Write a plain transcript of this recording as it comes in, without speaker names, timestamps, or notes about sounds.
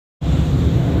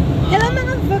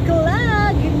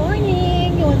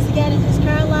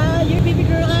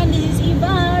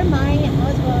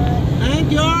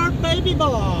baby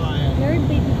boy. Your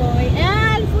baby boy.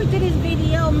 And for today's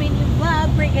video, mini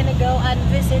vlog, we're gonna go and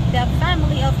visit the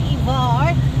family of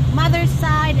Ivar, mother's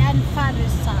side and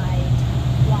father's side.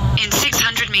 Wow. In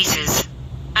 600 meters.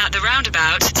 At the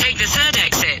roundabout, take the third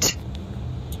exit.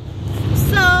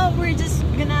 So we're just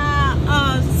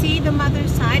gonna see the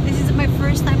mother's side. This is my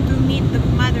first time to meet the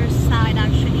mother's side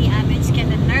actually. It's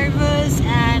kind of nervous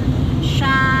and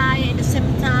shy at the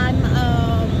same time.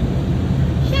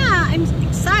 Yeah, I'm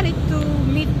excited to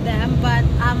meet them, but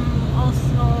I'm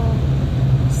also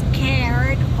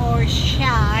scared or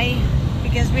shy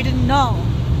because we don't know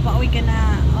what we're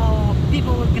gonna,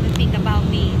 people are gonna think about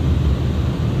me.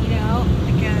 You know,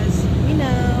 because we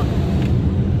know.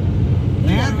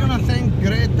 They're gonna think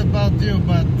great about you,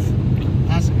 but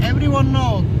as everyone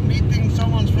knows, meeting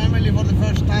someone's family for the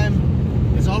first time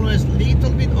is always a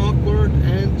little bit awkward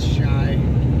and shy.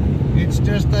 It's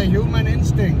just a human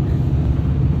instinct.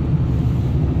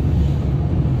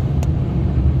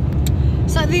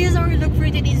 So this is our look for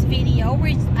today's video,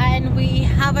 and we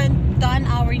haven't done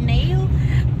our nail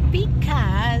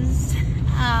because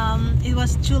it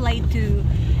was too late to.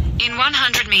 In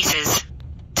 100 meters,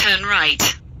 turn right.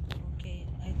 Okay,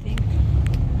 I think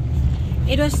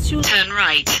it was too. Turn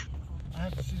right. I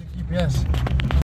have to see the GPS.